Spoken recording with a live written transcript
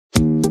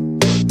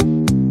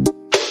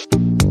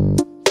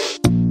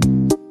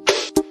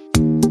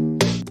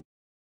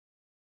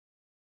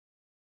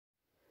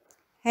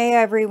Hey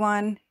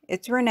everyone,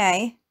 it's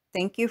Renee.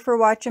 Thank you for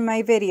watching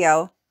my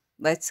video.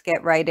 Let's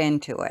get right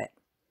into it.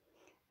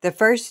 The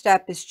first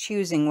step is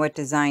choosing what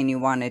design you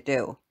want to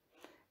do.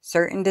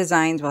 Certain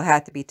designs will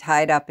have to be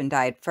tied up and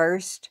dyed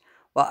first,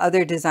 while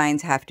other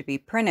designs have to be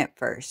printed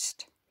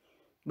first.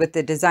 With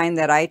the design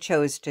that I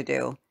chose to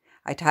do,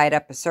 I tied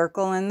up a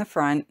circle in the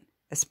front,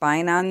 a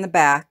spine on the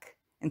back,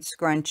 and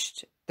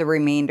scrunched the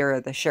remainder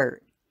of the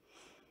shirt.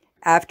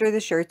 After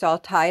the shirt's all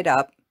tied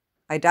up,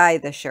 I dye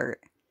the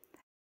shirt.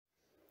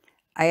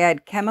 I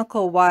add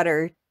chemical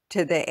water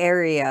to the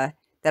area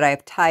that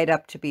I've tied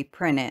up to be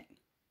printed.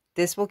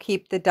 This will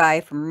keep the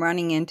dye from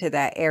running into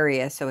that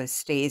area so it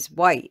stays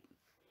white.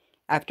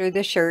 After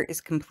the shirt is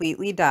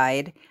completely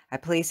dyed, I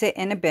place it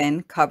in a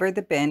bin, cover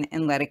the bin,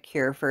 and let it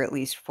cure for at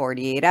least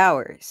 48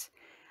 hours.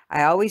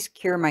 I always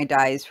cure my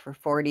dyes for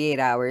 48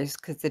 hours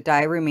because the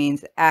dye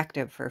remains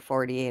active for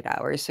 48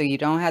 hours, so you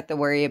don't have to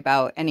worry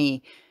about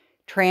any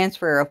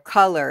transfer of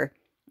color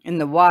in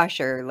the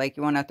washer. Like,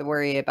 you won't have to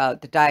worry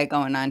about the dye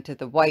going onto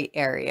the white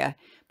area,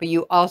 but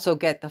you also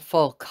get the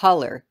full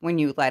color when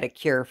you let it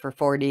cure for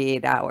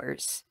 48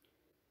 hours.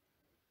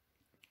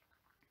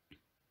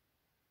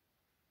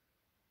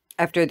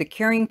 After the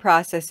curing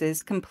process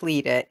is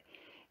completed,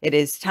 it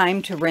is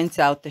time to rinse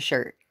out the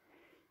shirt.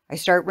 I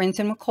start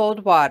rinsing with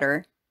cold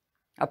water.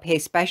 I'll pay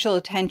special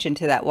attention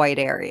to that white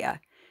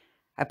area.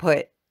 I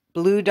put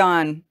Blue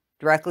Dawn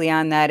directly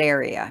on that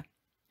area.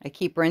 I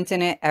keep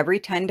rinsing it every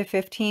 10 to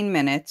 15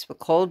 minutes with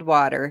cold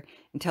water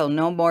until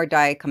no more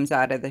dye comes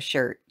out of the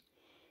shirt.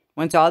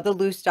 Once all the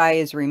loose dye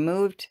is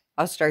removed,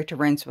 I'll start to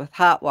rinse with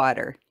hot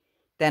water.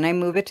 Then I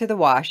move it to the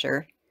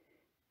washer.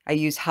 I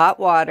use hot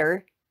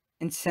water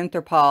and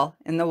Synthropol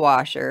in the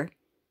washer.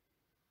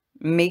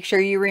 Make sure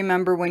you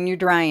remember when you're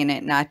drying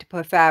it not to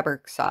put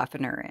fabric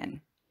softener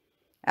in.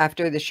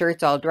 After the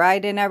shirt's all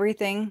dried and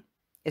everything,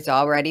 it's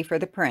all ready for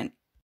the print.